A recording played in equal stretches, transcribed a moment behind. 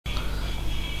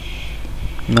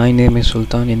My name is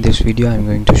Sultan. In this video I am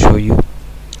going to show you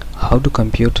how to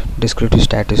compute descriptive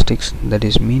statistics, that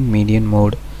is mean, median,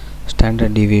 mode,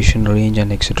 standard deviation, range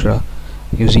and etc.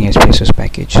 using SPSS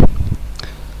package.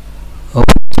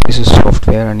 Open SPSS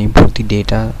software and import the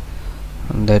data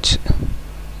that's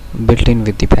built in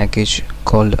with the package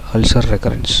called ulcer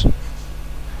recurrence.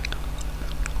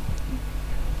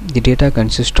 The data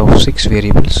consists of 6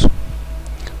 variables: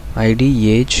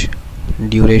 ID, age,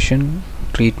 duration,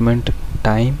 treatment,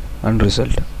 time and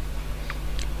result.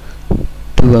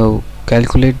 To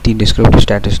calculate the descriptive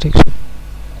statistics,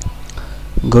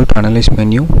 go to Analyze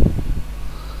menu,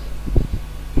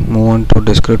 move on to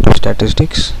Descriptive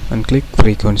Statistics and click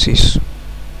Frequencies.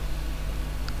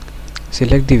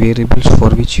 Select the variables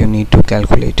for which you need to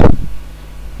calculate: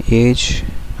 age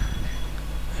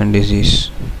and disease.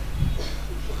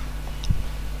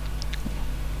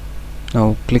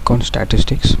 Now click on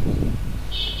Statistics.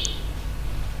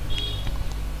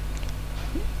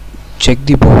 Check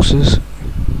the boxes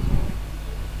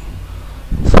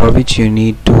for which you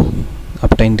need to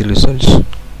obtain the results: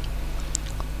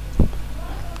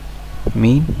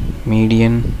 mean,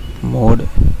 median, mode,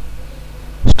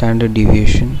 standard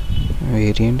deviation,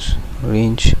 variance,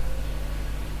 range.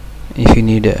 If you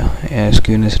need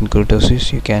skewness and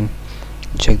kurtosis, you can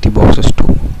check the boxes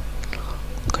too.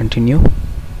 Continue.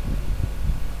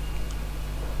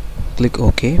 Click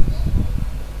OK.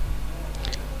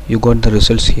 You got the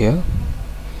results here.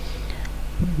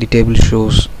 The table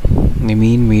shows the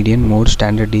mean, median, mode,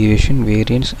 standard deviation,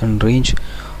 variance and range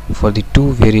for the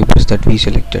 2 variables that we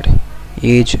selected: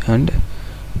 age and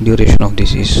duration of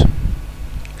disease.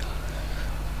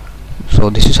 So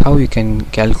this is how you can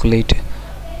calculate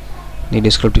the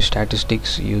descriptive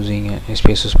statistics using a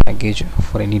SPSS package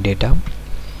for any data.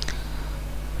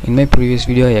 In my previous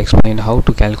video I explained how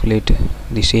to calculate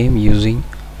the same using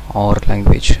R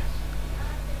language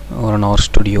or an R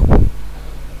Studio.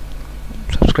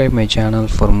 Subscribe my channel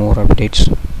for more updates.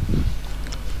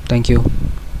 Thank you.